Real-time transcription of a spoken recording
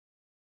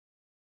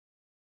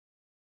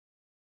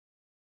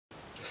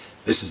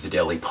This is the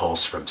Daily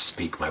Pulse from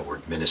Speak My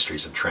Word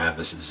Ministries. I'm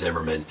Travis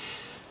Zimmerman.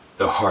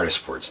 The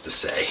hardest words to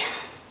say,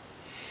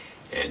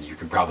 and you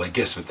can probably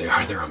guess what they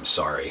are there. I'm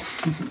sorry.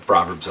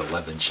 Proverbs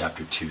 11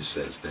 chapter 2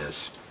 says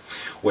this: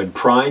 when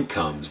pride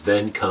comes,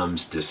 then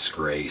comes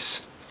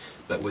disgrace,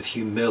 but with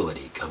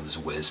humility comes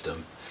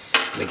wisdom.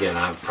 And again,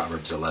 I have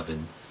Proverbs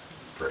 11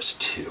 verse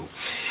 2.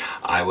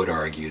 I would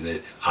argue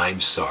that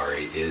I'm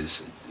sorry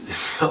is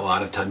a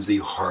lot of times the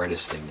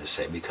hardest thing to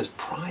say, because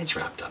pride's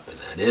wrapped up in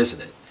that, isn't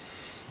it?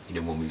 You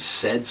know, when we've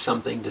said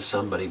something to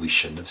somebody we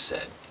shouldn't have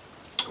said,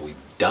 or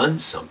we've done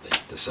something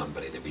to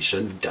somebody that we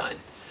shouldn't have done,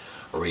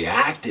 or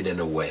reacted in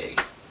a way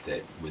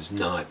that was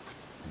not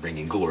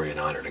bringing glory and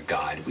honor to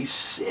God, we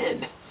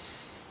sin,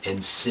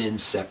 and sin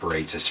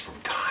separates us from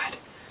God.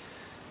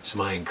 So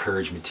my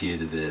encouragement to you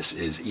to this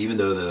is, even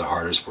though they're the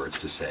hardest words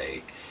to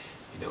say,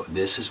 you know,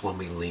 this is when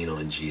we lean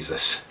on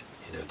Jesus,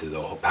 you know, through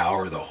the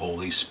power of the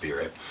Holy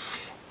Spirit.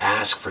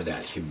 Ask for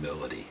that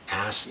humility.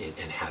 Ask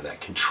and have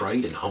that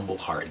contrite and humble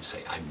heart and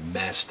say, I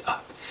messed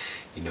up.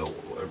 You know,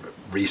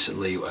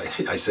 recently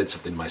I said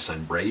something to my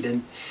son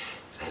Braden.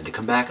 I had to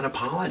come back and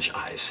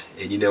apologize.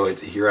 And you know,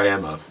 here I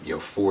am, a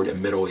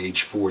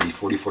middle-aged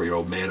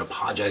 44-year-old man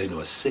apologizing to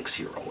a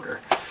 6-year-older.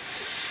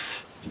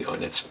 You know,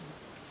 and it's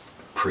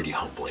pretty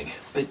humbling.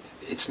 But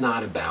it's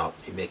not about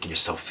making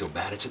yourself feel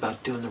bad. It's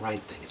about doing the right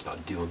thing. It's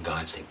about doing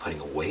God's thing, putting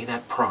away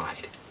that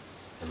pride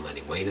and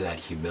letting way to that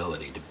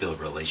humility to build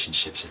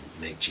relationships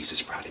and make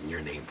Jesus proud. In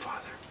your name,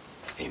 Father.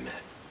 Amen.